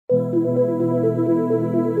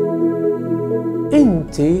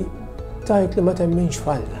Inti tajt li ma temminx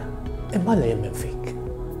f'Alla, imma Alla jemmen fik.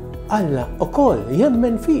 Alla ukoll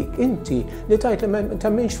jemmen fik, inti li tajt li ma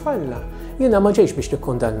temminx f'Alla. Jiena ma ġejx biex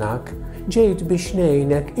nikkundannak, ġejt biex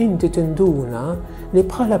ngħinek inti tinduna li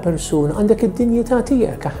bħala persuna għandek id-dinjità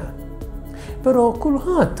tiegħek aħna. Però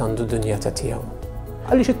kulħadd għandu dinjità tiegħu.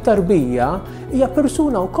 Għaliex it-tarbija hija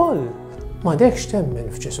persuna wkoll m'għadekx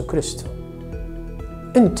temmen f'Ġesu Kristu.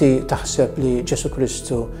 Inti taħseb li Ġesu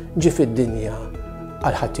Kristu ġie fid-dinja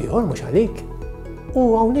għal ħadd ieħor mhux għalik.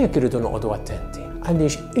 U hawnhekk irridu noqogħdu attenti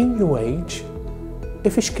għaliex in new age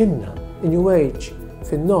ifixkilna. In new age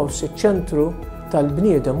fin-nofs iċ-ċentru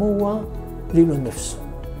tal-bniedem huwa lilu nnifsu.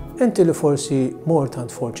 Inti li forsi mort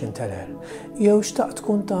għand fortune teller, jew xtaqt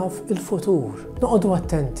tkun taf il-futur, noqogħdu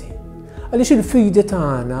attenti. Għaliex il-fidi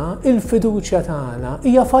tagħna, il-fiduċja tagħna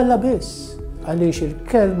hija falla biss. Għaliex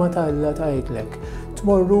il-kelma tal-Alla tgħidlek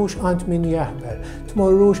tmorrux għand min jaħber,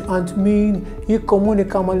 tmorrux għand min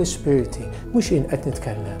jikkomunika mal-ispiriti, mhux jien qed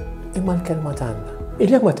nitkellem, imma l-kelma tagħna.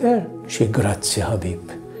 Il-jekk ma tqer xi grazzi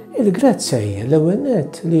ħabib. Il-grazzja hija l-ewwel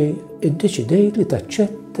nett li ddeċidejt li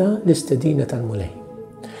taċċetta l-istedina tal-mulej.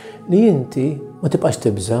 Li inti ma tibqax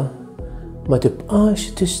tibża, ma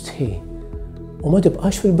tibqax tistħi u ma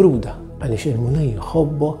tibqax fil-bruda għaliex il-mulej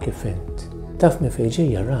jħobbok kif int. Taf minn fejn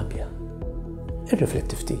ġejja r-rabja.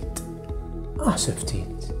 Irrifletti ftit. Aħseb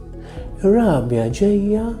ftit. Ir-rabja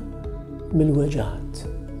ġejja mill-weġat.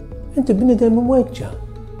 Inti bniedem imweġġa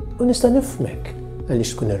u nista' nifhmek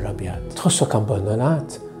għaliex tkun irrabjat. Tħossok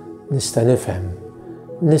abbandonat? Nista' nifhem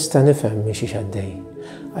miex għaddej,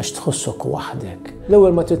 għax tħossok waħdek.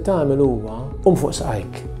 L-ewwel ma trid tagħmel huwa fuq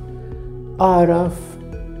saqajk. Għaraf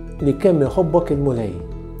li kemm iħobbok il-mulej.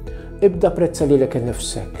 Ibda prezza lilek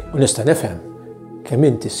innifsek u nista' nifhem kemm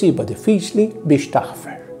inti ssiba diffiċli biex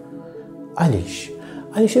taħfer. Għaliex?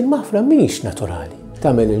 Għaliex il-maħfra mhix naturali.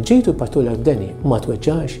 Tagħmel il-ġid u patulek deni ma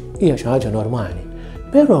tweġġax hija xi ħaġa normali.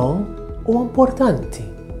 Però huwa importanti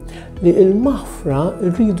li il-maħfra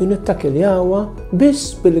rridu nittakiljawha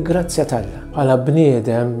biss bil-grazzja tal-Alla. Bħala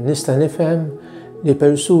bniedem nista' nifhem li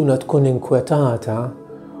persuna tkun inkwetata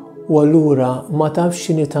u allura ma tafx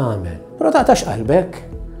x'inhi tagħmel. Però taqtax qalbek.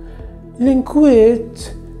 L-inkwiet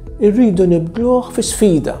irridu nibdluh fi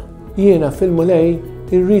sfida. Jiena fil-mulej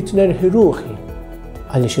irrid nerħi ruħi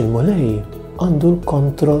għaliex il-mulej għandu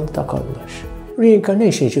l-kontroll ta' kollox.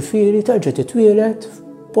 Reincarnation ġifieri terġa' titwieled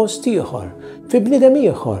f'post ieħor, fi bniedem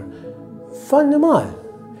ieħor. F'annimal,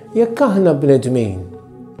 jekk aħna bnedmin,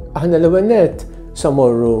 aħna l-ewwel nett sa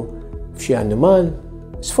morru f'xi annimal,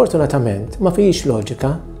 sfortunatament ma fihiex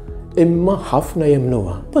loġika, imma ħafna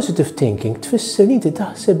jemnuha. Positive thinking tfisser li inti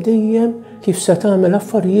taħseb dejjem kif se tagħmel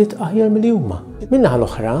affarijiet aħjar milli huma. Min-naħa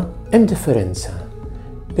l-oħra hemm differenza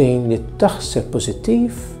bejn li taħseb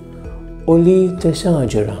pożittiv u li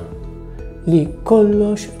tesaġera, li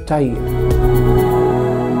kollox tajjeb.